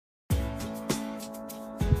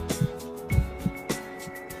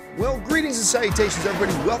Well, greetings and salutations,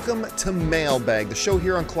 everybody. Welcome to Mailbag, the show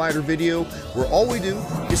here on Collider Video, where all we do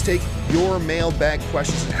is take your mailbag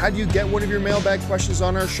questions. And how do you get one of your mailbag questions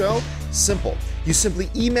on our show? Simple. You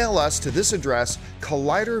simply email us to this address,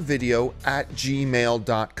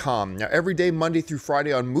 collidervideo@gmail.com. Now, every day, Monday through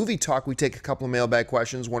Friday on Movie Talk, we take a couple of mailbag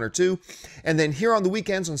questions, one or two. And then here on the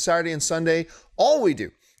weekends, on Saturday and Sunday, all we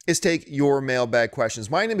do is take your mailbag questions.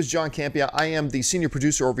 My name is John Campia. I am the senior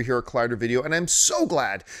producer over here at Collider Video, and I'm so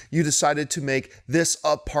glad you decided to make this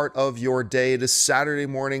a part of your day. It is Saturday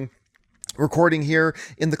morning, recording here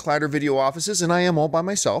in the Collider Video offices, and I am all by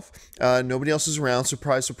myself. Nobody else is around.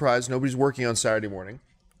 Surprise, surprise. Nobody's working on Saturday morning.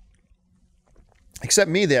 Except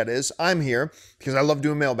me, that is. I'm here because I love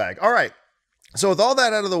doing mailbag. All right. So with all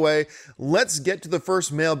that out of the way, let's get to the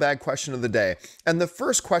first mailbag question of the day. And the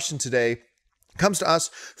first question today comes to us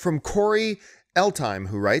from Corey Eltime,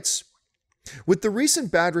 who writes, with the recent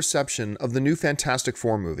bad reception of the new Fantastic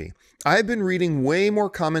Four movie, I have been reading way more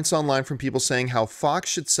comments online from people saying how Fox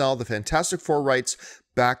should sell the Fantastic Four rights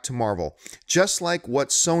back to Marvel, just like what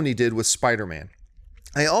Sony did with Spider-Man.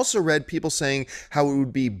 I also read people saying how it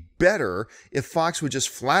would be better if Fox would just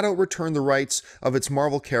flat out return the rights of its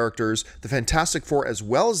Marvel characters, the Fantastic Four as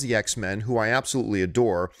well as the X-Men, who I absolutely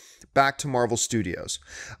adore, back to Marvel Studios.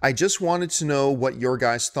 I just wanted to know what your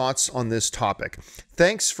guys' thoughts on this topic.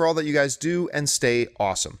 Thanks for all that you guys do, and stay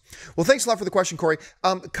awesome. Well, thanks a lot for the question, Corey.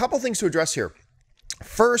 A couple things to address here.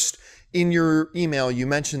 First, in your email, you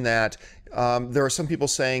mentioned that there are some people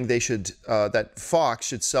saying they should that Fox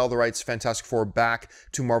should sell the rights to Fantastic Four back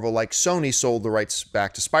to Marvel like Sony sold the rights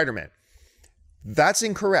back to Spider-Man. That's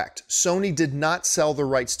incorrect. Sony did not sell the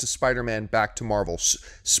rights to Spider-Man back to Marvel.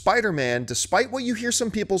 Spider-Man, despite what you hear some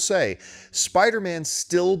people say, Spider-Man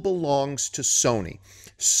still belongs to Sony.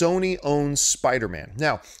 Sony owns Spider-Man.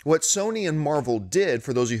 Now, what Sony and Marvel did,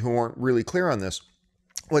 for those of you who aren't really clear on this,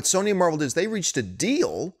 what Sony and Marvel did is they reached a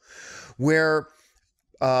deal where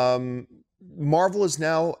Marvel is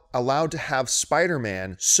now allowed to have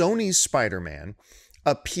Spider-Man, Sony's Spider-Man,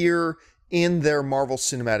 appear in their Marvel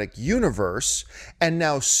Cinematic Universe, and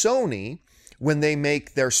now Sony, when they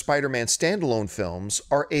make their Spider-Man standalone films,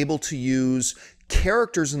 are able to use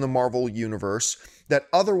characters in the Marvel Universe that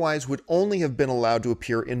otherwise would only have been allowed to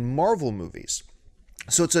appear in Marvel movies.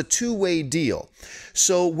 So it's a two-way deal.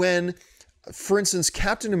 So when, for instance,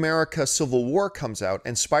 Captain America Civil War comes out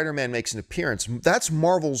and Spider-Man makes an appearance, that's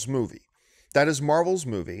Marvel's movie. That is Marvel's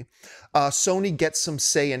movie. Sony gets some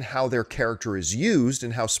say in how their character is used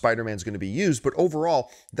and how Spider-Man's going to be used, but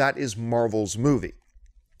overall, that is Marvel's movie.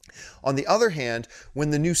 On the other hand, when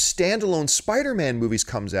the new standalone Spider-Man movies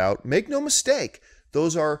comes out, make no mistake,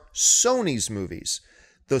 those are Sony's movies.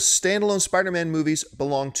 Those standalone Spider-Man movies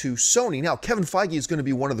belong to Sony. Now, Kevin Feige is going to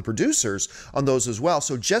be one of the producers on those as well.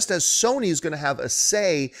 So just as Sony is going to have a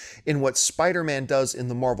say in what Spider-Man does in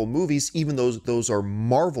the Marvel movies, even though those are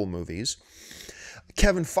Marvel movies,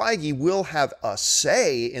 Kevin Feige will have a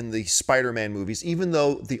say in the Spider-Man movies, even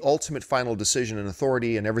though the ultimate final decision and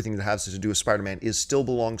authority and everything that has to do with Spider-Man still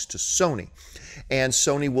belongs to Sony. And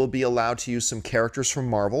Sony will be allowed to use some characters from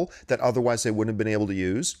Marvel that otherwise they wouldn't have been able to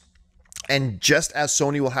use. And just as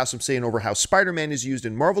Sony will have some say in over how Spider-Man is used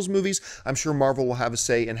in Marvel's movies, I'm sure Marvel will have a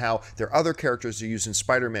say in how their other characters are used in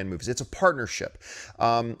Spider-Man movies. It's a partnership.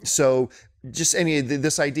 So just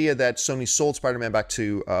this idea that Sony sold Spider-Man back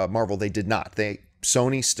to Marvel, they did not.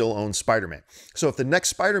 Sony still owns Spider-Man. So if the next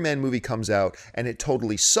Spider-Man movie comes out and it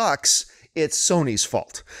totally sucks, it's Sony's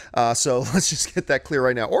fault. So let's just get that clear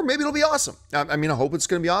right now. Or maybe it'll be awesome. I mean, I hope it's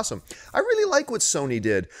going to be awesome. I really like what Sony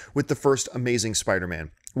did with the first Amazing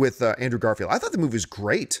Spider-Man with Andrew Garfield. I thought the movie was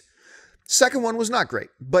great. Second one was not great,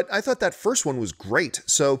 but I thought that first one was great.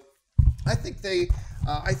 So I think they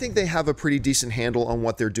have a pretty decent handle on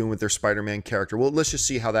what they're doing with their Spider-Man character. Well, let's just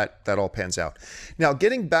see how that all pans out. Now,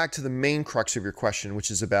 getting back to the main crux of your question, which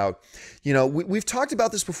is about, we've talked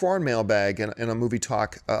about this before on Mailbag and a Movie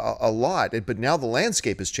Talk a lot, but now the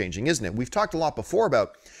landscape is changing, isn't it? We've talked a lot before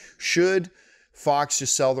about, should Fox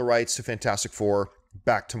just sell the rights to Fantastic Four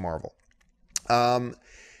back to Marvel?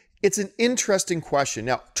 It's an interesting question.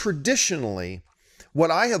 Now, traditionally,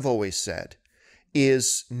 what I have always said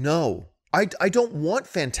is no. I don't want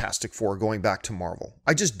Fantastic Four going back to Marvel.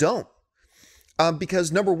 I just don't.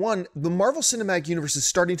 Because number one, the Marvel Cinematic Universe is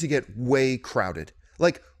starting to get way crowded.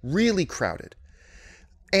 Like, really crowded.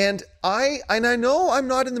 And I know I'm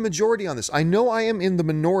not in the majority on this. I know I am in the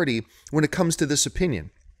minority when it comes to this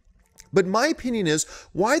opinion. But my opinion is,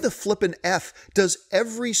 why the flippin' F does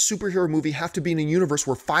every superhero movie have to be in a universe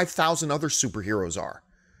where 5,000 other superheroes are?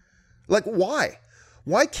 Like, why?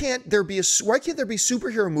 Why can't there be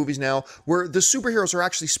superhero movies now where the superheroes are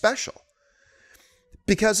actually special?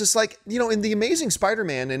 Because it's like, you know, in the Amazing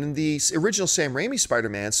Spider-Man and in the original Sam Raimi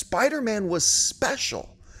Spider-Man, Spider-Man was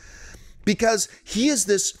special because he is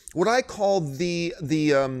this, what I call the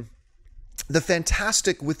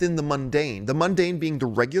fantastic within the mundane being the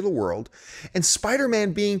regular world, and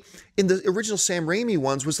Spider-Man being, in the original Sam Raimi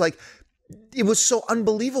ones, was like, it was so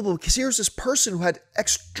unbelievable because here's this person who had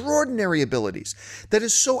extraordinary abilities that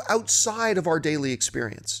is so outside of our daily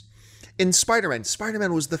experience. In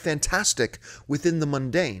Spider-Man was the fantastic within the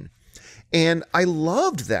mundane. And I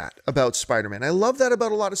loved that about Spider-Man. I love that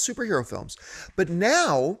about a lot of superhero films. But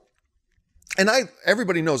now, and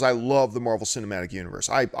everybody knows I love the Marvel Cinematic Universe.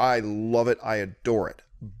 I love it. I adore it.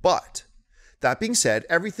 But that being said,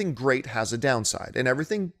 everything great has a downside and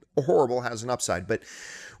everything horrible has an upside. But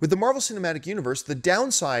with the Marvel Cinematic Universe, the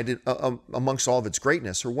downside amongst all of its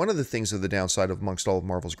greatness, or one of the things of the downside amongst all of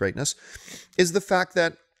Marvel's greatness, is the fact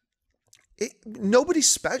that nobody's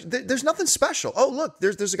special. There's nothing special. Oh, look,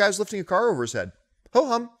 there's a guy who's lifting a car over his head. Ho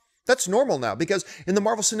hum. That's normal now because in the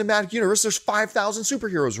Marvel Cinematic Universe, there's 5,000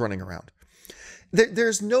 superheroes running around.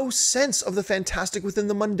 There's no sense of the fantastic within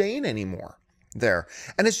the mundane anymore there.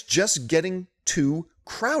 And it's just getting too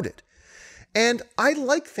crowded. And I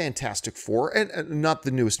like Fantastic Four, and not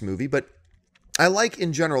the newest movie, but I like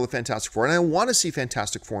in general the Fantastic Four, and I want to see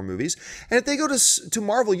Fantastic Four movies. And if they go to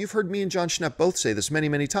Marvel, you've heard me and John Schnepp both say this many,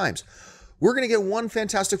 many times. We're going to get one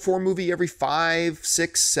Fantastic Four movie every 5,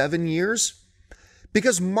 6, 7 years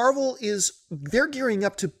because Marvel they're gearing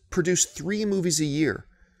up to produce 3 movies a year.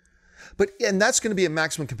 And that's going to be at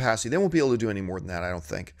maximum capacity. They won't be able to do any more than that, I don't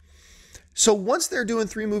think. So once they're doing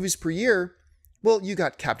 3 movies per year, well, you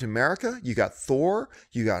got Captain America, you got Thor,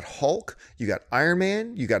 you got Hulk, you got Iron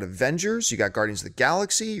Man, you got Avengers, you got Guardians of the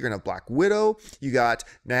Galaxy, you're going to have Black Widow, you got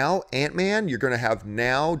now Ant-Man, you're going to have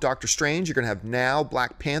now Doctor Strange, you're going to have now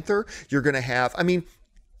Black Panther, you're going to have, I mean,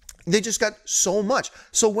 they just got so much.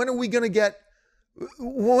 So when are we going to get,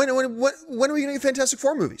 when are we going to get Fantastic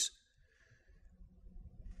Four movies?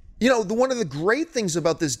 You know, one of the great things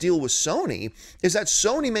about this deal with Sony is that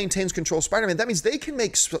Sony maintains control of Spider-Man. That means they can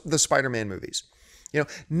make the Spider-Man movies. You know,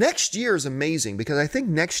 next year is amazing because I think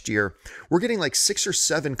next year we're getting like 6 or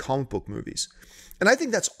 7 comic book movies. And I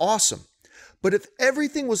think that's awesome. But if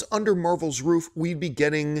everything was under Marvel's roof, we'd be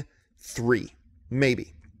getting 3,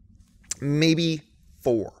 maybe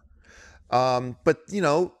 4. But, you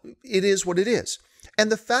know, it is what it is.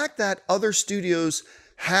 And the fact that other studios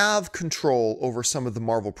have control over some of the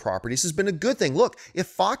Marvel properties has been a good thing. Look, if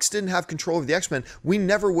Fox didn't have control over the X-Men, we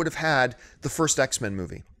never would have had the first X-Men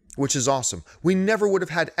movie, which is awesome. We never would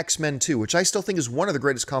have had X-Men 2, which I still think is one of the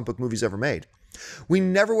greatest comic book movies ever made. We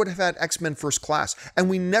never would have had X-Men First Class, and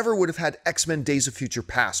we never would have had X-Men Days of Future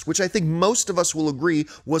Past, which I think most of us will agree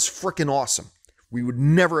was frickin' awesome. We would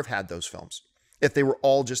never have had those films if they were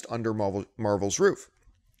all just under Marvel's roof.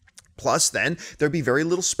 Plus, then, there'd be very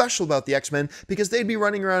little special about the X-Men because they'd be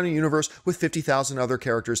running around a universe with 50,000 other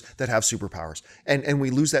characters that have superpowers. And we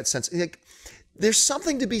lose that sense. Like, there's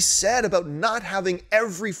something to be said about not having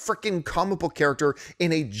every freaking comic book character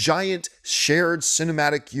in a giant shared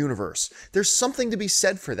cinematic universe. There's something to be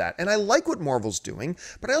said for that. And I like what Marvel's doing,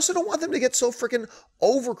 but I also don't want them to get so freaking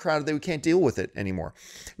overcrowded that we can't deal with it anymore.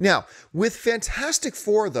 Now, with Fantastic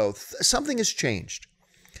Four, though, something has changed.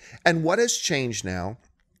 And what has changed now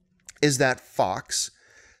is that Fox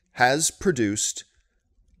has produced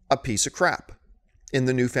a piece of crap in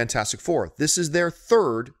the new Fantastic Four. This is their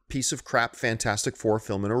 3rd piece of crap Fantastic Four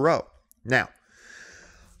film in a row. Now,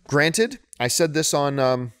 granted, I said this on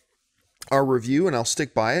our review, and I'll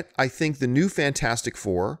stick by it. I think the new Fantastic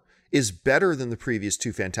Four is better than the previous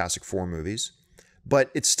 2 Fantastic Four movies, but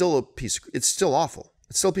it's still awful.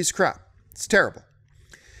 It's still a piece of crap. It's terrible.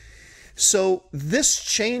 So this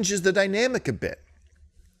changes the dynamic a bit.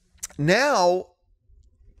 Now,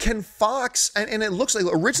 can Fox, and it looks like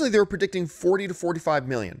originally they were predicting 40 to 45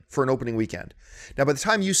 million for an opening weekend. Now, by the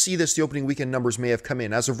time you see this, the opening weekend numbers may have come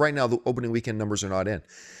in. As of right now, the opening weekend numbers are not in.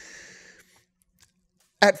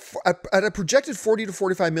 At a projected 40 to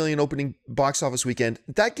 45 million opening box office weekend,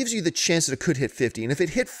 that gives you the chance that it could hit 50. And if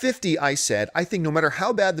it hit 50, I think no matter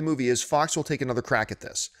how bad the movie is, Fox will take another crack at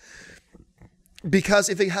this. Because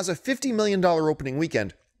if it has a $50 million opening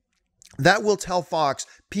weekend, that will tell Fox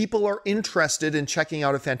people are interested in checking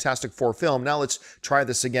out a Fantastic Four film. Now let's try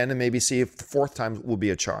this again and maybe see if the 4th time will be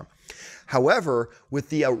a charm. However, with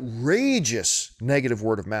the outrageous negative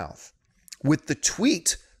word of mouth, with the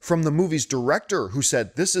tweet from the movie's director who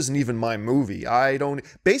said, "This isn't even my movie.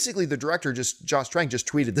 Basically the director, Josh Trank, just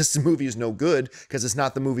tweeted, "This movie is no good because it's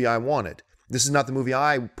not the movie I wanted. This is not the movie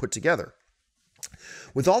I put together."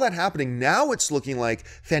 With all that happening, now it's looking like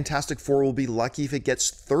Fantastic Four will be lucky if it gets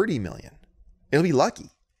 30 million It'll be lucky.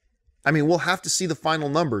 I mean, we'll have to see the final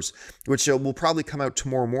numbers, which will probably come out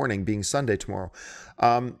tomorrow morning, being Sunday tomorrow.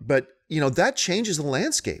 But, that changes the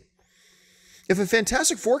landscape. If a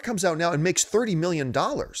Fantastic Four comes out now and makes $30 million,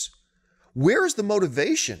 where is the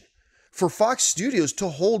motivation for Fox Studios to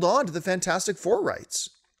hold on to the Fantastic Four rights?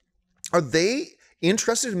 Are they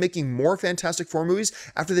interested in making more Fantastic Four movies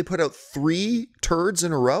after they put out 3 turds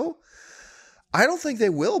in a row? I don't think they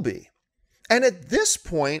will be. And at this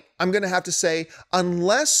point, I'm going to have to say,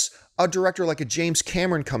 unless a director like a James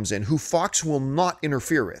Cameron comes in, who Fox will not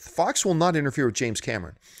interfere with. Fox will not interfere with James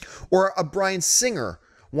Cameron. Or a Bryan Singer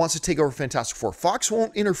wants to take over Fantastic Four. Fox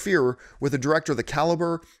won't interfere with a director of the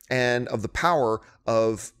caliber and of the power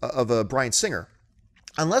of a Bryan Singer.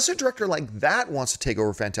 Unless a director like that wants to take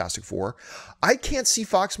over Fantastic Four, I can't see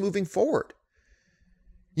Fox moving forward.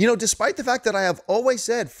 Despite the fact that I have always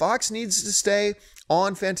said Fox needs to stay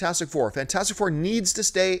on Fantastic Four. Fantastic Four needs to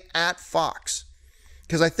stay at Fox.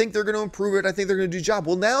 Because I think they're going to improve it. I think they're going to do a job.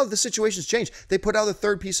 Well, now the situation's changed. They put out the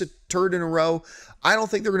 3rd piece of turd in a row. I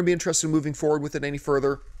don't think they're going to be interested in moving forward with it any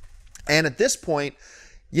further. And at this point,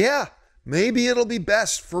 yeah, maybe it'll be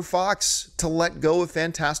best for Fox to let go of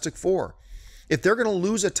Fantastic Four. If they're going to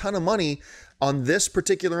lose a ton of money on this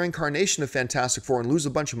particular incarnation of Fantastic Four and lose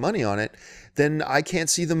a bunch of money on it, then I can't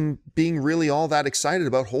see them being really all that excited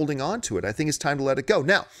about holding on to it. I think it's time to let it go.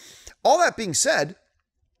 Now, all that being said,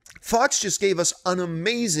 Fox just gave us an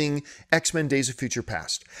amazing X-Men Days of Future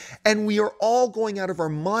Past. And we are all going out of our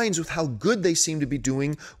minds with how good they seem to be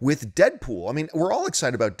doing with Deadpool. I mean, we're all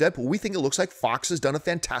excited about Deadpool. We think it looks like Fox has done a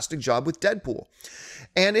fantastic job with Deadpool.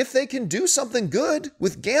 And if they can do something good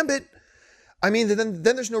with Gambit, I mean, then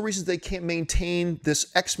there's no reason they can't maintain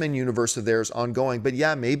this X-Men universe of theirs ongoing. But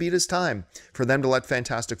yeah, maybe it is time for them to let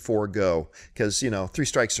Fantastic Four go. Because, 3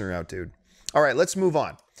 strikes and you're out, dude. All right, let's move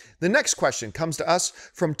on. The next question comes to us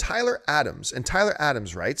from Tyler Adams. And Tyler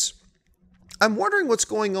Adams writes, I'm wondering what's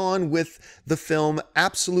going on with the film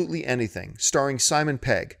Absolutely Anything, starring Simon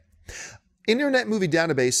Pegg. Internet Movie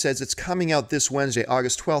Database says it's coming out this Wednesday,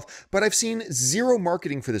 August 12th, but I've seen 0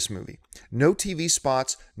 marketing for this movie. No TV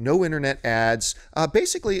spots, no internet ads,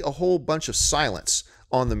 basically a whole bunch of silence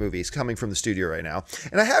on the movies coming from the studio right now.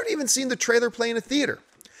 And I haven't even seen the trailer play in a theater.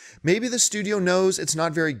 Maybe the studio knows it's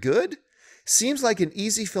not very good? Seems like an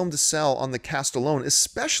easy film to sell on the cast alone,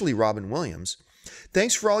 especially Robin Williams.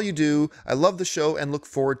 Thanks for all you do. I love the show and look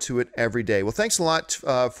forward to it every day. Well, thanks a lot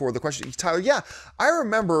for the question, Tyler. Yeah, I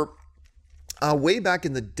remember way back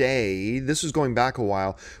in the day, this was going back a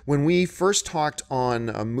while, when we first talked on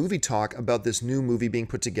a Movie Talk about this new movie being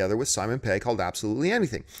put together with Simon Pegg called Absolutely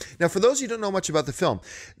Anything. Now, for those of you who don't know much about the film,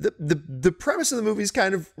 the premise of the movie is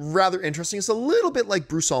kind of rather interesting. It's a little bit like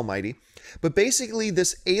Bruce Almighty, but basically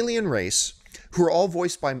this alien race, who are all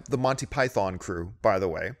voiced by the Monty Python crew, by the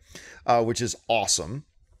way, which is awesome.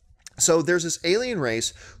 So there's this alien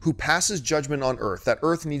race who passes judgment on Earth, that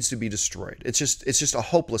Earth needs to be destroyed. It's just a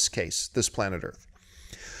hopeless case, this planet Earth.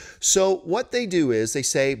 So what they do is they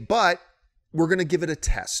say, but we're going to give it a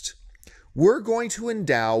test. We're going to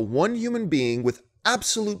endow one human being with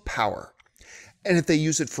absolute power. And if they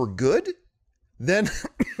use it for good, then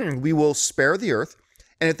we will spare the Earth.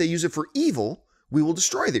 And if they use it for evil, we will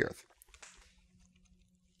destroy the Earth.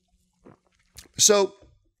 So,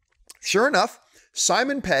 sure enough,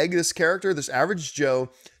 Simon Pegg, this character, this average Joe,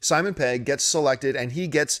 Simon Pegg, gets selected and he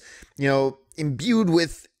gets, imbued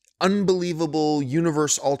with unbelievable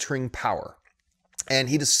universe-altering power. And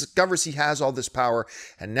he discovers he has all this power,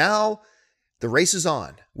 and now the race is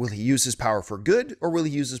on. Will he use his power for good, or will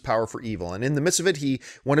he use his power for evil? And in the midst of it,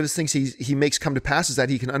 one of his things he makes come to pass is that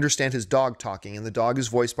he can understand his dog talking, and the dog is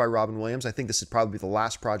voiced by Robin Williams. I think this is probably the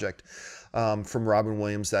last project from Robin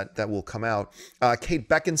Williams that will come out. Kate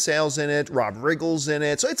Beckinsale's in it, Rob Riggle's in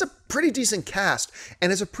it. So it's a pretty decent cast,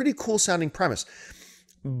 and it's a pretty cool sounding premise.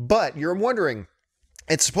 But you're wondering,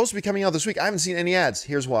 it's supposed to be coming out this week. I haven't seen any ads.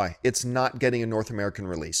 Here's why. It's not getting a North American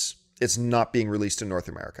release. It's not being released in North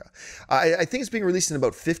America. I think it's being released in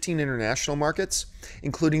about 15 international markets,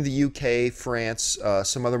 including the UK, France,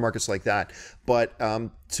 some other markets like that. But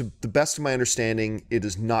to the best of my understanding, it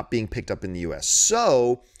is not being picked up in the US.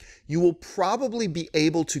 So you will probably be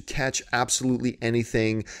able to catch Absolutely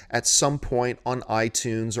Anything at some point on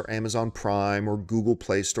iTunes or Amazon Prime or Google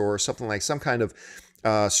Play Store or something like some kind of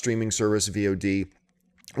streaming service, VOD,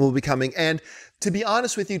 will be coming. And to be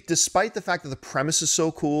honest with you, despite the fact that the premise is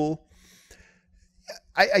so cool,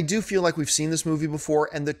 I do feel like we've seen this movie before,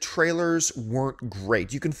 and the trailers weren't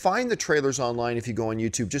great. You can find the trailers online if you go on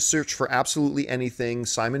YouTube. Just search for Absolutely Anything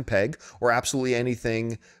Simon Pegg or Absolutely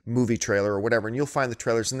Anything movie trailer or whatever, and you'll find the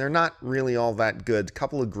trailers, and they're not really all that good.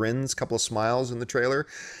 Couple of grins, couple of smiles in the trailer,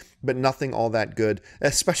 but nothing all that good.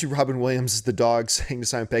 Especially Robin Williams as the dog saying to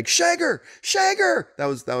Simon Pegg, "Shagger! Shagger!"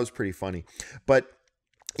 That was pretty funny. But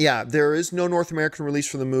yeah, there is no North American release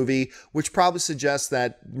for the movie, which probably suggests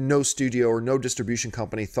that no studio or no distribution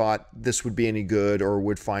company thought this would be any good or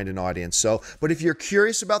would find an audience. So, but if you're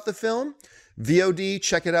curious about the film, VOD,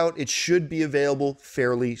 check it out. It should be available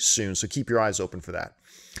fairly soon, so keep your eyes open for that.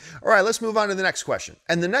 All right, let's move on to the next question.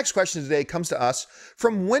 And the next question today comes to us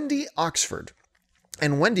from Wendy Oxford.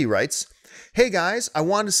 And Wendy writes, "Hey guys, I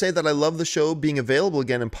wanted to say that I love the show being available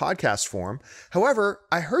again in podcast form. However,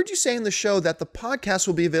 I heard you say in the show that the podcast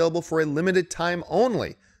will be available for a limited time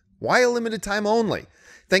only. Why a limited time only?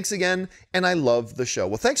 Thanks again, and I love the show."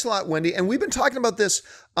 Well, thanks a lot, Wendy. And we've been talking about this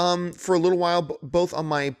for a little while, both on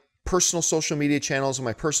my personal social media channels and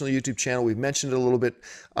my personal YouTube channel. We've mentioned it a little bit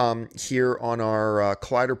here on our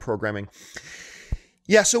Collider programming.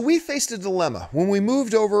 Yeah, so we faced a dilemma when we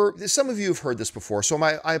moved over. Some of you have heard this before, so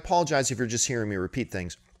I apologize if you're just hearing me repeat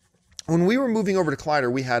things. When we were moving over to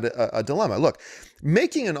Collider, we had a dilemma. Look,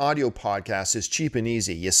 making an audio podcast is cheap and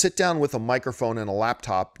easy. You sit down with a microphone and a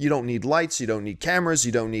laptop. You don't need lights. You don't need cameras.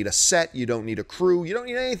 You don't need a set. You don't need a crew. You don't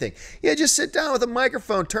need anything. You just sit down with a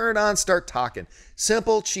microphone, turn it on, start talking.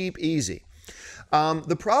 Simple, cheap, easy.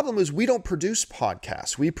 The problem is we don't produce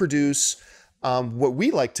podcasts. We produce what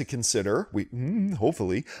we like to consider,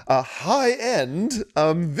 hopefully, high-end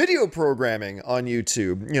video programming on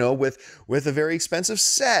YouTube, with a very expensive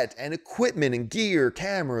set and equipment and gear,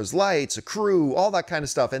 cameras, lights, a crew, all that kind of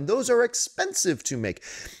stuff. And those are expensive to make.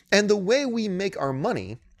 And the way we make our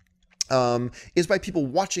money is by people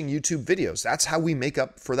watching YouTube videos. That's how we make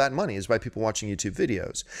up for that money, is by people watching YouTube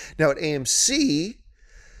videos. Now at AMC,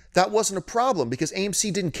 that wasn't a problem because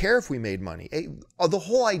AMC didn't care if we made money. The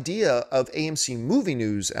whole idea of AMC Movie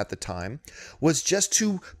News at the time was just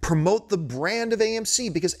to promote the brand of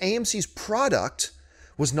AMC, because AMC's product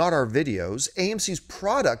was not our videos. AMC's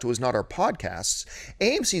product was not our podcasts.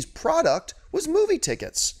 AMC's product was movie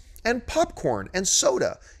tickets and popcorn and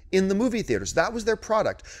soda in the movie theaters. That was their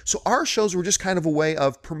product. So our shows were just kind of a way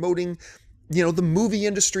of promoting the movie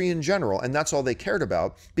industry in general, and that's all they cared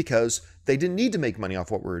about because they didn't need to make money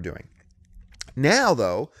off what we were doing. Now,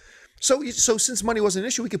 though, so since money wasn't an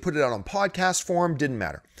issue, we could put it out on podcast form, didn't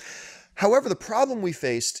matter. However, the problem we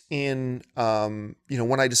faced in, when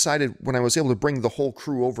I was able to bring the whole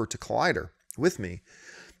crew over to Collider with me,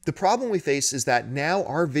 the problem we face is that now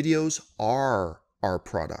our videos are our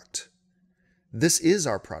product. This is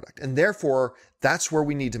our product, and therefore, that's where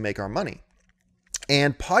we need to make our money.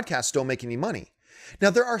 And podcasts don't make any money.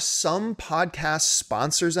 Now, there are some podcast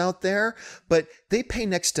sponsors out there, but they pay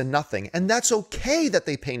next to nothing. And that's okay that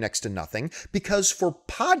they pay next to nothing, because for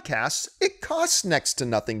podcasts, it costs next to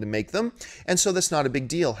nothing to make them. And so that's not a big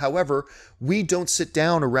deal. However, we don't sit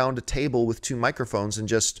down around a table with two microphones and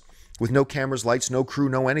just, with no cameras, lights, no crew,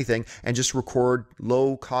 no anything, and just record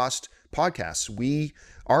low-cost podcasts.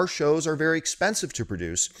 Our shows are very expensive to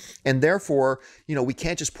produce, and therefore, we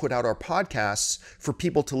can't just put out our podcasts for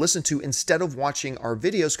people to listen to instead of watching our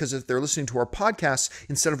videos, because if they're listening to our podcasts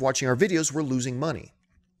instead of watching our videos, we're losing money.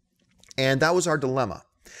 And that was our dilemma.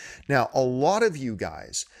 Now, a lot of you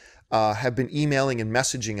guys have been emailing and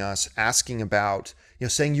messaging us asking about,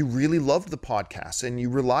 saying you really loved the podcast and you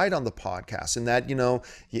relied on the podcast, and that,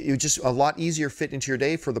 it just a lot easier fit into your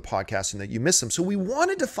day for the podcast and that you miss them. So we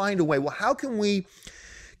wanted to find a way. Well, how can we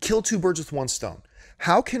kill two birds with one stone?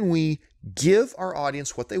 How can we give our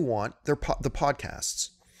audience what they want, the podcasts,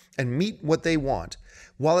 and meet what they want,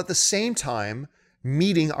 while at the same time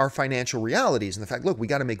meeting our financial realities and the fact, look, we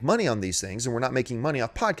got to make money on these things and we're not making money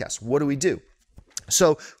off podcasts. What do we do?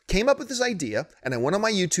 So came up with this idea, and I went on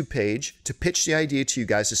my YouTube page to pitch the idea to you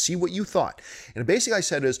guys to see what you thought. And basically I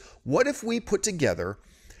said is, what if we put together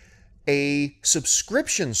a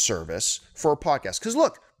subscription service for a podcast? Because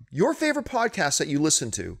look, your favorite podcast that you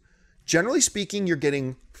listen to, generally speaking, you're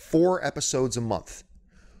getting 4 episodes a month.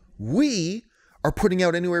 We are putting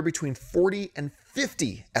out anywhere between 40 and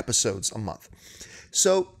 50 episodes a month.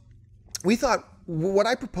 So we thought, what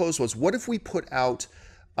I proposed was, what if we put out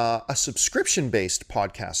a subscription-based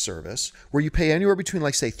podcast service where you pay anywhere between,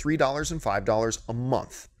 like, say, $3 and $5 a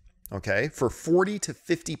month, okay, for 40 to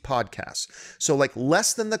 50 podcasts. So like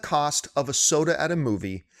less than the cost of a soda at a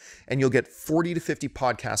movie, and you'll get 40 to 50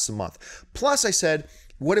 podcasts a month. Plus, I said,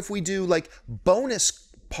 what if we do like bonus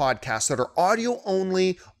podcasts that are audio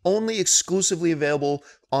only exclusively available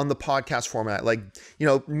on the podcast format. Like, you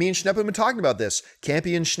know, me and Schnepp have been talking about this.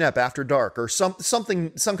 Campy and Schnepp After Dark, or some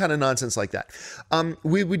kind of nonsense like that.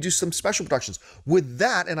 We would do some special productions. With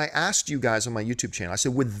that, and I asked you guys on my YouTube channel, I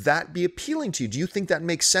said, would that be appealing to you? Do you think that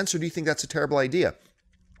makes sense, or do you think that's a terrible idea?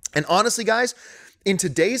 And honestly, guys, in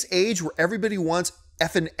today's age where everybody wants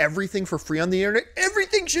effing everything for free on the internet,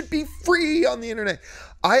 everything should be free on the internet.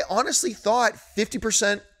 I honestly thought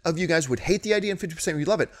 50% of you guys would hate the idea and 50% would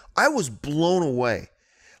love it. I was blown away.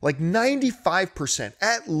 Like 95%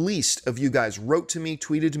 at least of you guys wrote to me,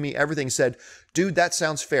 tweeted to me, everything, said, dude, that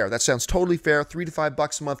sounds fair. That sounds totally fair. $3 to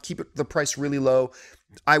 $5 a month. Keep the price really low.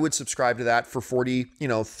 I would subscribe to that for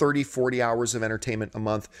 30, 40 hours of entertainment a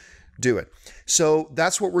month. Do it. So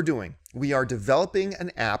that's what we're doing. We are developing an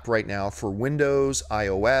app right now for Windows,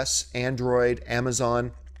 iOS, Android,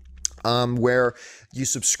 Amazon, where you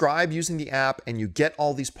subscribe using the app and you get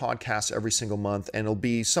all these podcasts every single month, and it'll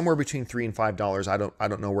be somewhere between $3 and $5. I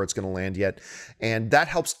don't know where it's going to land yet. And that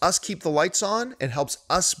helps us keep the lights on. It helps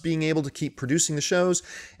us being able to keep producing the shows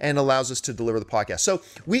and allows us to deliver the podcast. So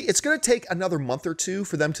it's going to take another month or two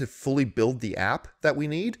for them to fully build the app that we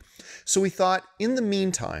need. So we thought, in the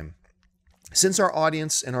meantime, since our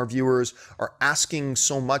audience and our viewers are asking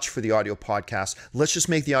so much for the audio podcast, let's just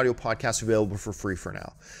make the audio podcast available for free for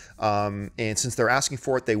now. And since they're asking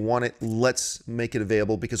for it, they want it, let's make it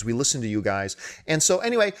available because we listen to you guys. And so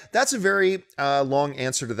anyway, that's a very long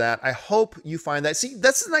answer to that. I hope you find that. See,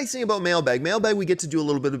 that's the nice thing about Mailbag. Mailbag, we get to do a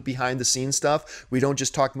little bit of behind the scenes stuff. We don't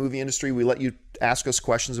just talk movie industry. We let you ask us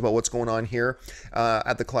questions about what's going on here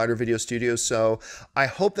at the Collider Video Studio. So I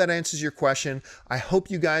hope that answers your question. I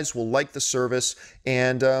hope you guys will like the service,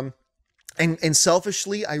 and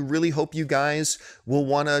selfishly, I really hope you guys will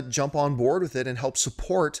want to jump on board with it and help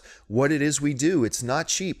support what it is we do. It's not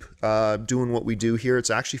cheap doing what we do here. It's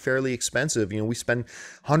actually fairly expensive. You know, we spend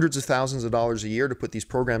hundreds of thousands of dollars a year to put these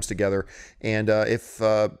programs together. And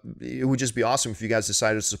it would just be awesome if you guys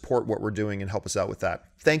decided to support what we're doing and help us out with that.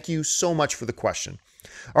 Thank you so much for the question.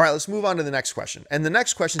 All right, let's move on to the next question. And the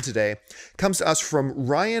next question today comes to us from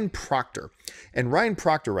Ryan Proctor. And Ryan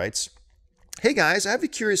Proctor writes, hey guys, I have a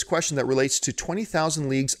curious question that relates to 20,000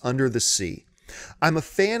 Leagues Under the Sea. I'm a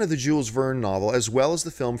fan of the Jules Verne novel as well as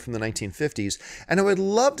the film from the 1950s, and I would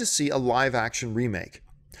love to see a live-action remake.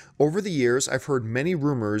 Over the years, I've heard many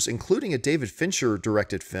rumors, including a David Fincher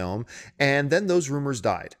directed film, and then those rumors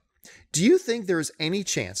died. Do you think there is any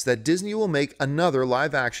chance that Disney will make another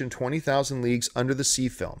live-action 20,000 Leagues Under the Sea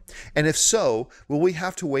film? And if so, will we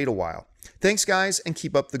have to wait a while? Thanks, guys, and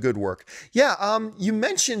keep up the good work. Yeah, you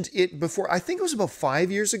mentioned it before. I think it was about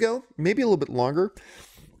 5 years ago, maybe a little bit longer.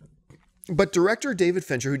 But director David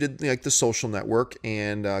Fincher, who did like The Social Network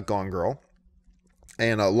and Gone Girl,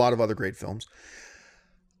 and a lot of other great films,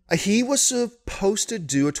 he was supposed to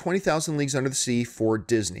do a 20,000 Leagues Under the Sea for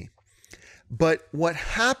Disney. But what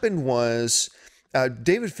happened was,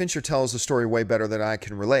 David Fincher tells the story way better than I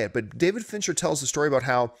can relay it, but David Fincher tells the story about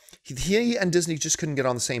how he and Disney just couldn't get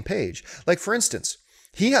on the same page. Like, for instance,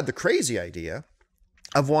 he had the crazy idea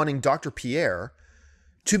of wanting Dr. Pierre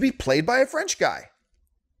to be played by a French guy.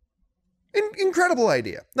 Incredible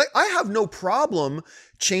idea. Like, I have no problem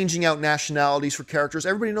changing out nationalities for characters.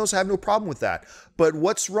 Everybody knows I have no problem with that. But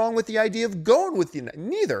what's wrong with the idea of going with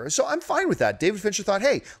neither? So I'm fine with that. David Fincher thought,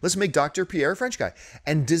 hey, let's make Dr. Pierre a French guy.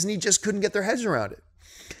 And Disney just couldn't get their heads around it.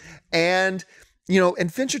 And,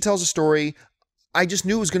 and Fincher tells a story. I just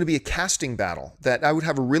knew it was going to be a casting battle, that I would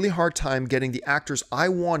have a really hard time getting the actors I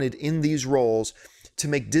wanted in these roles to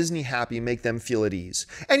make Disney happy, make them feel at ease.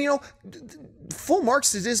 And, full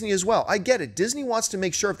marks to Disney as well. I get it. Disney wants to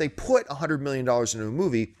make sure if they put $100 million into a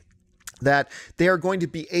movie, that they are going to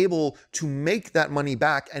be able to make that money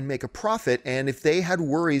back and make a profit. And if they had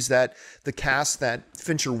worries that the cast that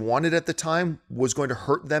Fincher wanted at the time was going to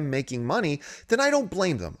hurt them making money, then I don't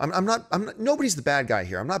blame them. I'm not, nobody's the bad guy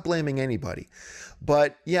here. I'm not blaming anybody.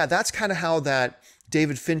 But yeah, that's kind of how that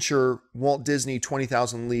David Fincher, Walt Disney,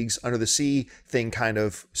 20,000 Leagues Under the Sea thing kind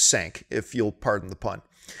of sank, if you'll pardon the pun.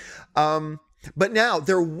 But now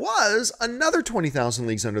there was another 20,000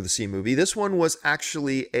 Leagues Under the Sea movie. This one was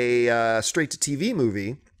actually a straight-to-TV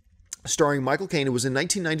movie starring Michael Caine. It was in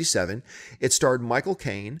 1997. It starred Michael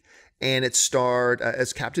Caine, and it starred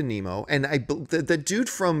as Captain Nemo. And the dude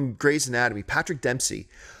from Grey's Anatomy, Patrick Dempsey,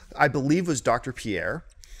 I believe was Dr. Pierre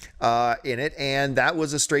in it. And that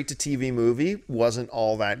was a straight-to-TV movie. Wasn't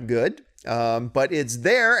all that good. But it's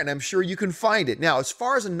there, and I'm sure you can find it. Now, as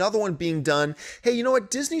far as another one being done, hey, you know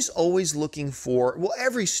what? Disney's always looking for, well,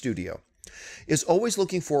 every studio is always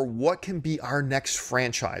looking for what can be our next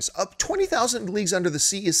franchise. 20,000 Leagues Under the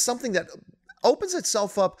Sea is something that opens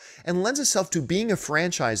itself up and lends itself to being a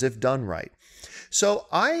franchise if done right. So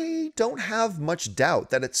I don't have much doubt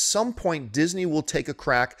that at some point Disney will take a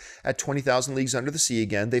crack at 20,000 Leagues Under the Sea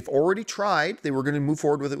again. They've already tried. They were going to move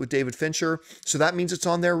forward with it with David Fincher. So that means it's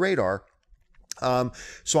on their radar.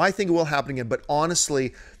 So I think it will happen again. But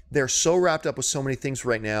honestly, they're so wrapped up with so many things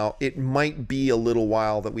right now, it might be a little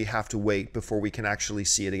while that we have to wait before we can actually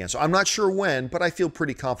see it again. So I'm not sure when, but I feel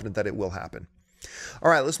pretty confident that it will happen.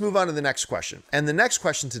 All right, let's move on to the next question. And the next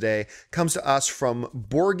question today comes to us from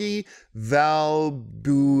Borgi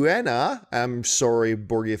Valbuena. I'm sorry,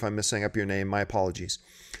 Borgi, if I'm messing up your name. My apologies.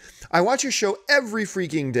 I watch your show every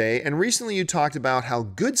freaking day, and recently you talked about how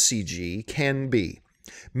good CG can be.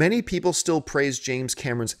 Many people still praise James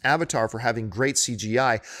Cameron's Avatar for having great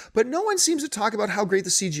CGI, but no one seems to talk about how great the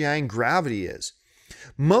CGI in Gravity is.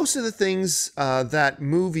 Most of the things in that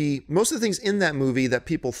movie that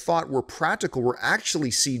people thought were practical were actually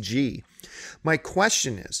CG. My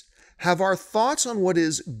question is, have our thoughts on what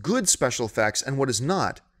is good special effects and what is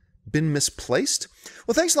not been misplaced?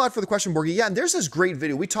 Well, thanks a lot for the question, Borgie. Yeah, and there's this great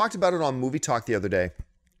video. We talked about it on Movie Talk the other day.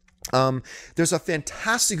 There's a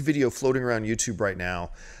fantastic video floating around YouTube right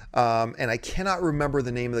now, and I cannot remember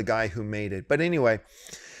the name of the guy who made it. But anyway,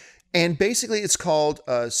 and basically it's called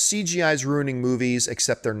CGI's Ruining Movies,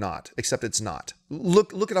 except it's not.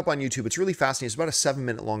 Look it up on YouTube. It's really fascinating. It's about a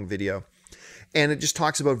 7-minute long video. And it just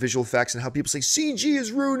talks about visual effects and how people say CG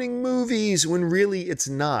is ruining movies when really it's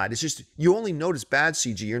not. It's just you only notice bad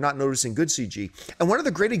CG. You're not noticing good CG. And one of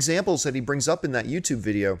the great examples that he brings up in that YouTube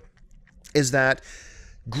video is that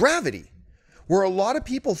Gravity, where a lot of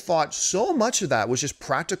people thought so much of that was just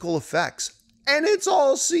practical effects, and it's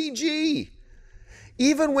all CG.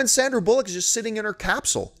 Even when Sandra Bullock is just sitting in her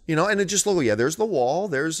capsule, and it just look, yeah, there's the wall,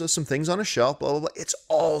 there's some things on a shelf, blah, blah, blah. It's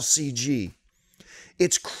all CG.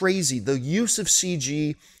 It's crazy. The use of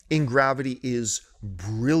CG in Gravity is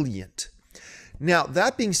brilliant. Now,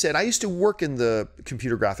 that being said, I used to work in the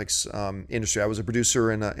computer graphics industry. I was a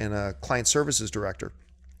producer and a client services director.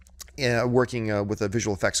 Working with a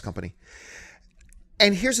visual effects company.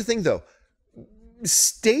 And here's the thing though,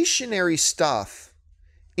 stationary stuff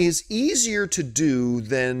is easier to do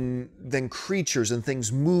than creatures and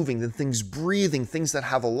things moving, than things breathing, things that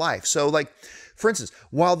have a life. So like, for instance,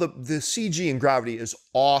 while the CG in Gravity is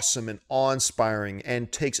awesome and awe-inspiring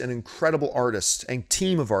and takes an incredible artist and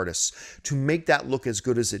team of artists to make that look as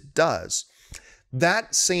good as it does,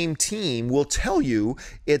 that same team will tell you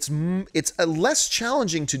it's less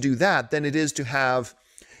challenging to do that than it is to have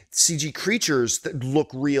CG creatures that look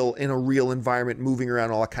real in a real environment, moving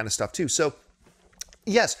around, all that kind of stuff too. So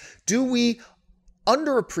yes, do we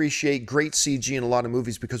underappreciate great CG in a lot of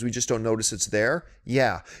movies because we just don't notice it's there?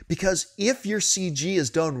 Yeah, because if your CG is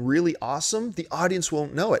done really awesome, the audience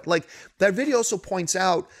won't know it. Like that video also points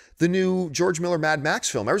out the new George Miller Mad Max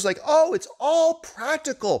film. I was like, oh, it's all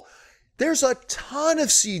practical. There's a ton of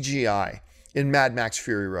CGI in Mad Max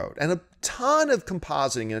Fury Road and a ton of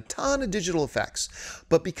compositing and a ton of digital effects.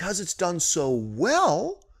 But because it's done so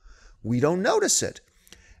well, we don't notice it.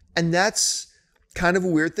 And that's kind of a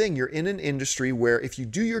weird thing. You're in an industry where if you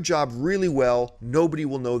do your job really well, nobody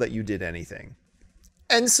will know that you did anything.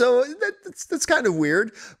 And so that's kind of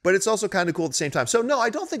weird, but it's also kind of cool at the same time. So no,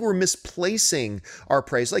 I don't think we're misplacing our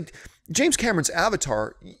praise. Like James Cameron's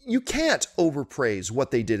Avatar, you can't overpraise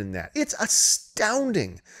what they did in that. It's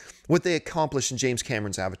astounding what they accomplished in James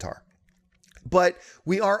Cameron's Avatar. But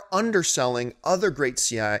we are underselling other great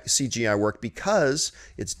CGI work because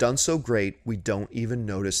it's done so great, we don't even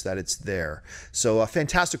notice that it's there. So a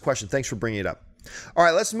fantastic question. Thanks for bringing it up. All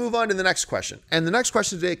right, let's move on to the next question. And the next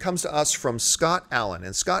question today comes to us from Scott Allen.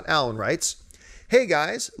 And Scott Allen writes, hey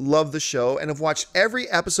guys, love the show and have watched every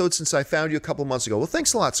episode since I found you a couple months ago. Well,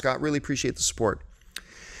 thanks a lot, Scott. Really appreciate the support.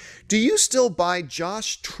 Do you still buy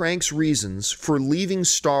Josh Trank's reasons for leaving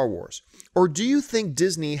Star Wars? Or do you think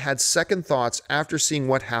Disney had second thoughts after seeing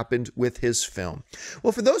what happened with his film?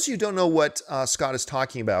 Well, for those of you who don't know what Scott is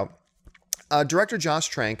talking about, director Josh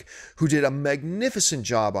Trank, who did a magnificent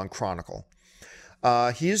job on Chronicle,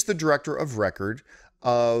 he is the director of record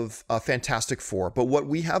of Fantastic Four. But what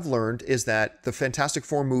we have learned is that the Fantastic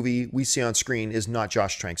Four movie we see on screen is not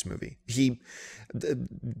Josh Trank's movie.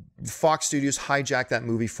 Fox Studios hijacked that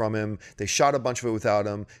movie from him. They shot a bunch of it without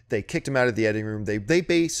him. They kicked him out of the editing room. They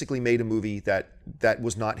basically made a movie that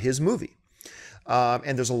was not his movie.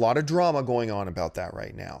 And there's a lot of drama going on about that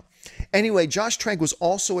right now. Anyway, Josh Trank was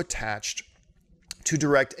also attached to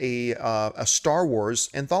direct a Star Wars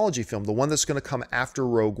anthology film, the one that's going to come after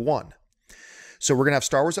Rogue One. So we're going to have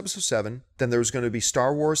Star Wars Episode 7, then there's going to be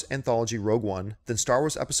Star Wars Anthology Rogue One, then Star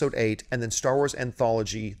Wars Episode 8, and then Star Wars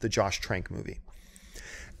Anthology, the Josh Trank movie.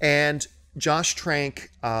 And Josh Trank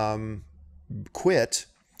quit,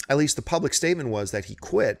 at least the public statement was that he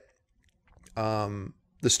quit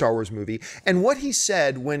the Star Wars movie. And what he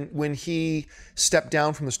said when he stepped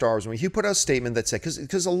down from the Star Wars movie, he put out a statement that said,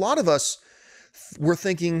 because a lot of us were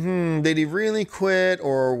thinking, did he really quit,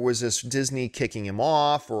 or was this Disney kicking him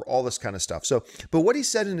off, or all this kind of stuff. But what he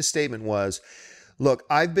said in his statement was, look,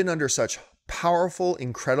 I've been under such powerful,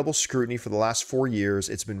 incredible scrutiny for the last 4 years.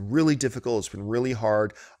 It's been really difficult. It's been really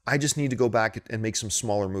hard. I just need to go back and make some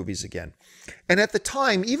smaller movies again. And at the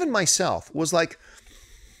time, even myself was like,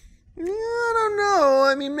 I don't know.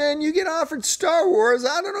 I mean, man, you get offered Star Wars.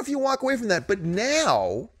 I don't know if you walk away from that. But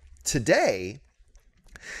now, today,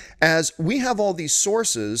 as we have all these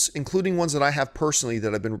sources, including ones that I have personally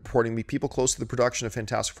that have been reporting me, people close to the production of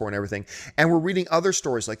Fantastic Four and everything, and we're reading other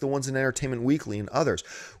stories like the ones in Entertainment Weekly and others,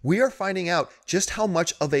 we are finding out just how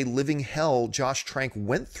much of a living hell Josh Trank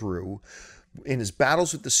went through in his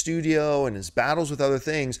battles with the studio and his battles with other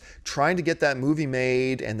things, trying to get that movie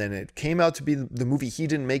made, and then it came out to be the movie he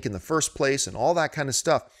didn't make in the first place and all that kind of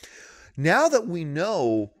stuff. Now that we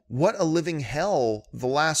know what a living hell the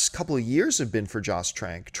last couple of years have been for Josh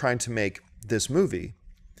Trank trying to make this movie,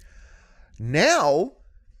 now,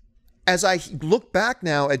 as I look back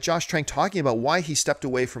now at Josh Trank talking about why he stepped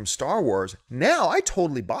away from Star Wars, now I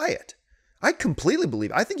totally buy it. I completely believe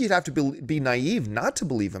it. I think you'd have to be naive not to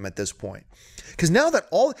believe him at this point. Because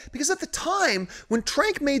at the time, when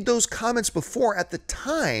Trank made those comments before, at the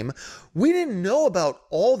time, we didn't know about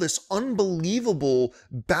all this unbelievable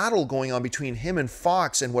battle going on between him and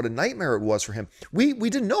Fox and what a nightmare it was for him. We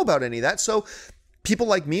didn't know about any of that. So people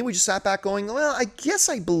like me, we just sat back going, well, I guess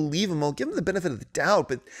I believe him. I'll give him the benefit of the doubt.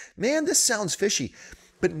 But man, this sounds fishy.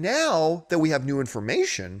 But now that we have new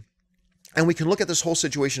information, and we can look at this whole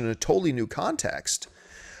situation in a totally new context.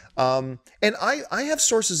 And I have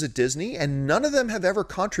sources at Disney, and none of them have ever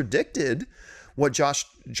contradicted what Josh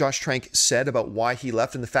Trank said about why he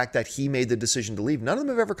left and the fact that he made the decision to leave. None of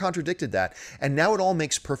them have ever contradicted that. And now it all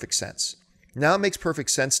makes perfect sense. Now it makes perfect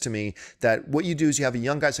sense to me that what you do is you have a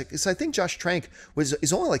young guy. So I think Josh Trank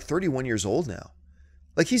is only like 31 years old now.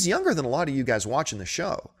 Like, he's younger than a lot of you guys watching the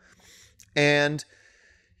show. And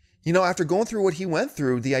after going through what he went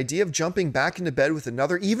through, the idea of jumping back into bed with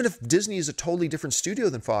another, even if Disney is a totally different studio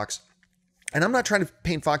than Fox, and I'm not trying to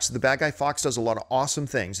paint Fox as the bad guy. Fox does a lot of awesome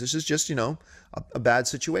things. This is just, a bad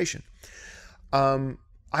situation.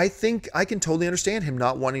 I think I can totally understand him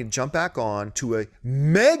not wanting to jump back on to a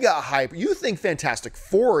mega hype. You think Fantastic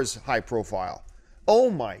Four is high profile.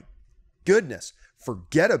 Oh my goodness.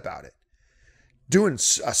 Forget about it. Doing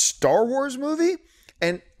a Star Wars movie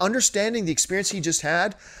and understanding the experience he just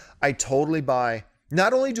had, I totally buy.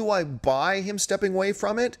 Not only do I buy him stepping away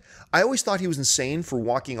from it, I always thought he was insane for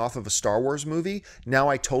walking off of a Star Wars movie. Now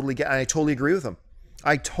I totally get, and I totally agree with him.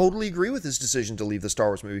 I totally agree with his decision to leave the Star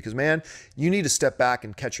Wars movie because, man, you need to step back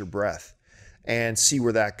and catch your breath and see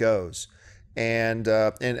where that goes. And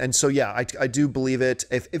so, yeah, I do believe it.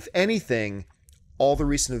 If anything, all the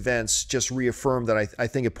recent events just reaffirm that I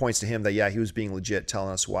think it points to him that, yeah, he was being legit,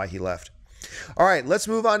 telling us why he left. All right, let's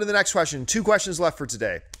move on to the next question. 2 questions left for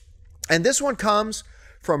today. And this one comes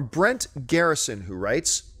from Brent Garrison, who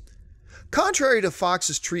writes, contrary to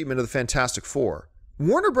Fox's treatment of the Fantastic Four,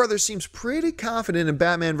 Warner Brothers seems pretty confident in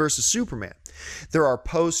Batman vs. Superman. There are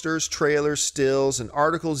posters, trailers, stills, and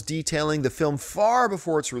articles detailing the film far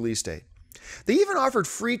before its release date. They even offered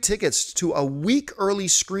free tickets to a week-early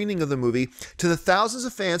screening of the movie to the thousands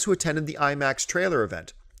of fans who attended the IMAX trailer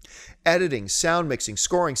event. Editing, sound mixing,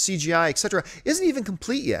 scoring, CGI, etc. isn't even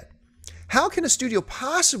complete yet. How can a studio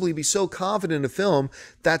possibly be so confident in a film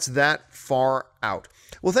that's that far out?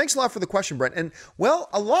 Well, thanks a lot for the question, Brent. And, well,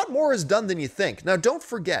 a lot more is done than you think. Now, don't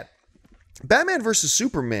forget, Batman vs.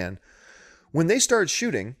 Superman, when they started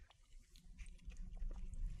shooting,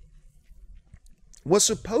 was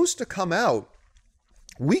supposed to come out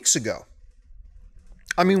weeks ago.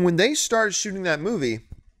 I mean, when they started shooting that movie,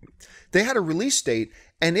 they had a release date,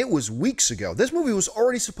 and it was weeks ago. This movie was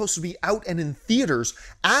already supposed to be out and in theaters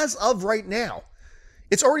as of right now.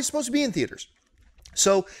 It's already supposed to be in theaters.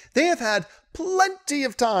 So they have had plenty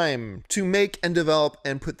of time to make and develop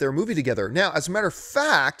and put their movie together. Now, as a matter of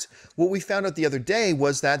fact, what we found out the other day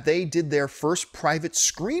was that they did their first private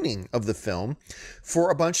screening of the film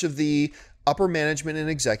for a bunch of the upper management and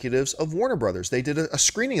executives of Warner Brothers. They did a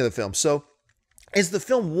screening of the film. So is the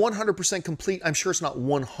film 100% complete? I'm sure it's not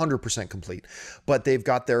 100% complete, but they've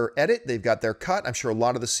got their edit, they've got their cut. I'm sure a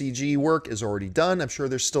lot of the CG work is already done. I'm sure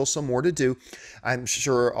there's still some more to do. I'm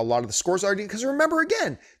sure a lot of the scores are already, because remember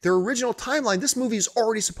again, their original timeline, this movie is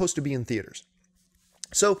already supposed to be in theaters.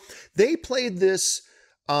 So they played this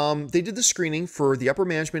They did the screening for the upper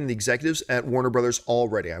management and the executives at Warner Brothers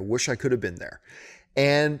already. I wish I could have been there.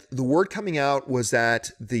 And the word coming out was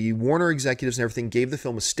that the Warner executives and everything gave the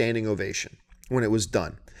film a standing ovation when it was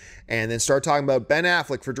done. And then started talking about Ben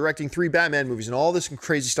Affleck for directing 3 Batman movies, and all this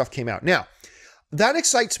crazy stuff came out. Now, that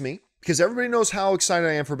excites me because everybody knows how excited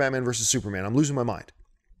I am for Batman versus Superman. I'm losing my mind.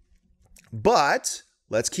 But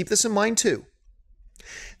let's keep this in mind too.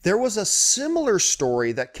 There was a similar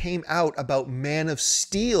story that came out about Man of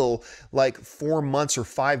Steel like 4 months or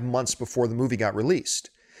 5 months before the movie got released.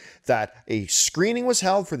 That a screening was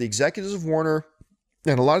held for the executives of Warner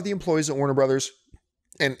and a lot of the employees at Warner Brothers,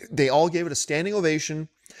 and they all gave it a standing ovation,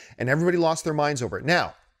 and everybody lost their minds over it.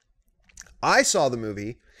 Now, I saw the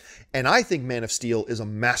movie, and I think Man of Steel is a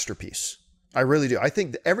masterpiece. I really do. I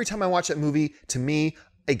think that every time I watch that movie, to me,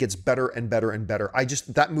 it gets better and better and better.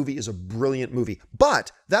 That movie is a brilliant movie.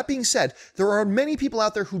 But that being said, there are many people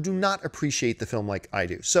out there who do not appreciate the film like I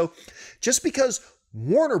do. So just because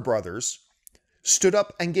Warner Brothers stood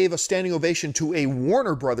up and gave a standing ovation to a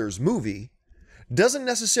Warner Brothers movie doesn't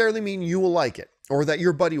necessarily mean you will like it, or that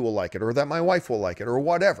your buddy will like it, or that my wife will like it, or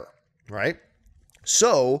whatever, right?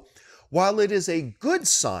 So while it is a good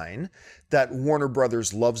sign that Warner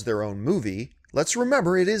Brothers loves their own movie, let's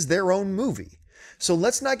remember it is their own movie. So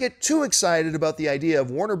let's not get too excited about the idea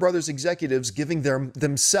of Warner Brothers executives giving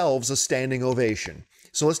themselves a standing ovation.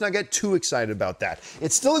 So let's not get too excited about that.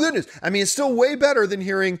 It's still good news. I mean, it's still way better than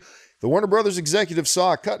hearing the Warner Brothers executives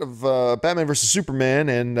saw a cut of Batman vs. Superman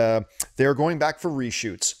and they're going back for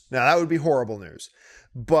reshoots. Now, that would be horrible news.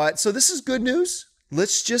 But so this is good news.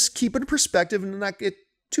 Let's just keep it in perspective and not get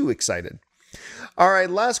too excited. All right,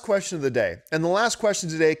 last question of the day. And the last question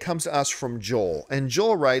today comes to us from Joel. And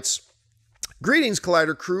Joel writes, "Greetings,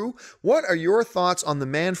 Collider crew. What are your thoughts on the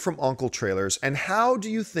Man from U.N.C.L.E. trailers, and how do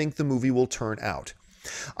you think the movie will turn out?"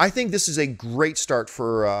 I think this is a great start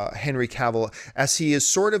for Henry Cavill, as he is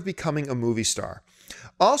sort of becoming a movie star.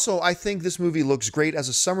 Also, I think this movie looks great as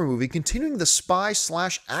a summer movie, continuing the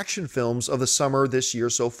spy/action films of the summer this year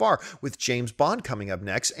so far, with James Bond coming up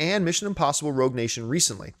next and Mission Impossible Rogue Nation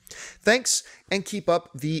recently. Thanks, and keep up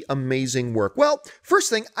the amazing work. Well, first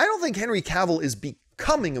thing, I don't think Henry Cavill is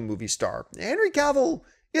becoming a movie star. Henry Cavill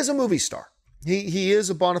is a movie star. He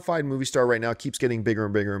is a bona fide movie star right now. Keeps getting bigger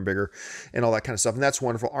and bigger and bigger and all that kind of stuff. And that's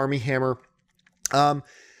wonderful. Armie Hammer.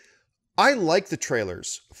 I like the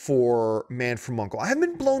trailers for Man from U.N.C.L.E. I haven't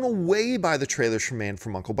been blown away by the trailers for Man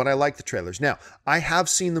from U.N.C.L.E., but I like the trailers. Now, I have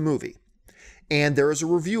seen the movie, and there is a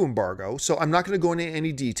review embargo, so I'm not going to go into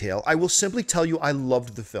any detail. I will simply tell you I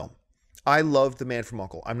loved the film. I loved The Man from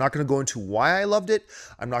U.N.C.L.E. I'm not going to go into why I loved it.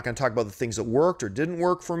 I'm not going to talk about the things that worked or didn't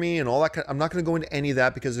work for me and all that. I'm not going to go into any of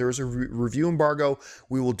that because there is a review embargo.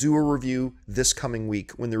 We will do a review this coming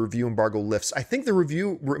week when the review embargo lifts. I think the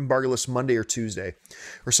review embargo lifts Monday or Tuesday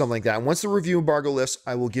or something like that. And once the review embargo lifts,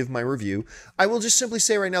 I will give my review. I will just simply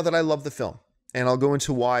say right now that I love the film, and I'll go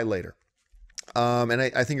into why later. And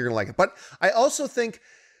I think you're going to like it. But I also think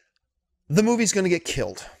the movie's going to get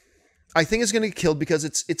killed. I think it's going to get killed because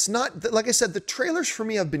it's not, like I said, the trailers for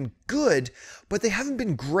me have been good, but they haven't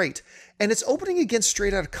been great. And it's opening against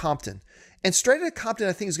Straight Outta Compton. And Straight Outta Compton,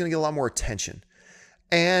 I think, is going to get a lot more attention.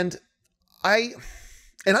 And I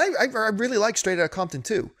really like Straight Outta Compton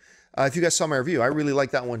too. If you guys saw my review, I really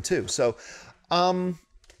like that one too. So,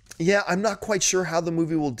 yeah, I'm not quite sure how the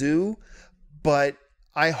movie will do, but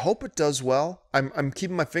I hope it does well. I'm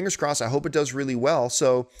keeping my fingers crossed. I hope it does really well.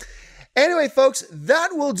 So, anyway, folks, that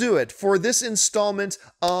will do it for this installment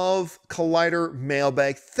of Collider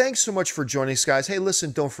Mailbag. Thanks so much for joining us, guys. Hey,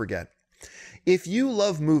 listen, don't forget, if you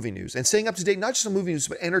love movie news and staying up to date, not just on movie news,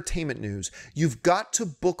 but entertainment news, you've got to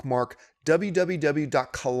bookmark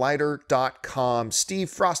www.collider.com. Steve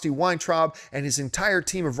Frosty Weintraub and his entire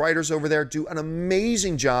team of writers over there do an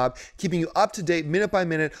amazing job keeping you up to date minute by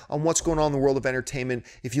minute on what's going on in the world of entertainment.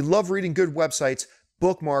 If you love reading good websites,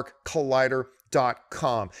 bookmark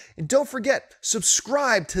Collider.com. And don't forget,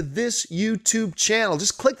 subscribe to this YouTube channel.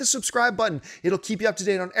 Just click the subscribe button. It'll keep you up to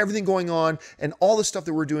date on everything going on and all the stuff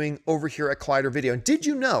that we're doing over here at Collider Video. And did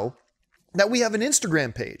you know that we have an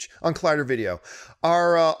Instagram page on Collider Video?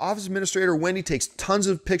 Our office administrator, Wendy, takes tons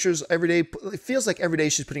of pictures every day. It feels like every day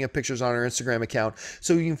she's putting up pictures on our Instagram account.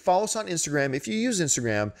 So you can follow us on Instagram. If you use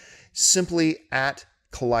Instagram, simply at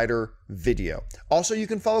Collider Video. Also, you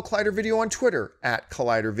can follow Collider Video on Twitter at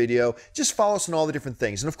Collider Video. Just follow us on all the different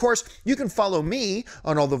things. And of course, you can follow me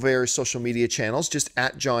on all the various social media channels, just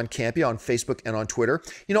at John Campea on Facebook and on Twitter.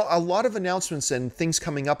 You know, a lot of announcements and things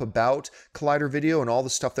coming up about Collider Video and all the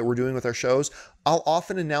stuff that we're doing with our shows, I'll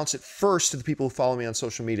often announce it first to the people who follow me on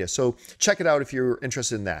social media. So check it out if you're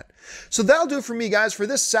interested in that. So that'll do it for me, guys, for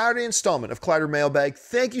this Saturday installment of Collider Mailbag.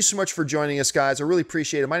 Thank you so much for joining us, guys. I really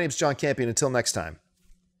appreciate it. My name is John Campea, and until next time,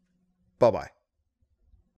 bye-bye.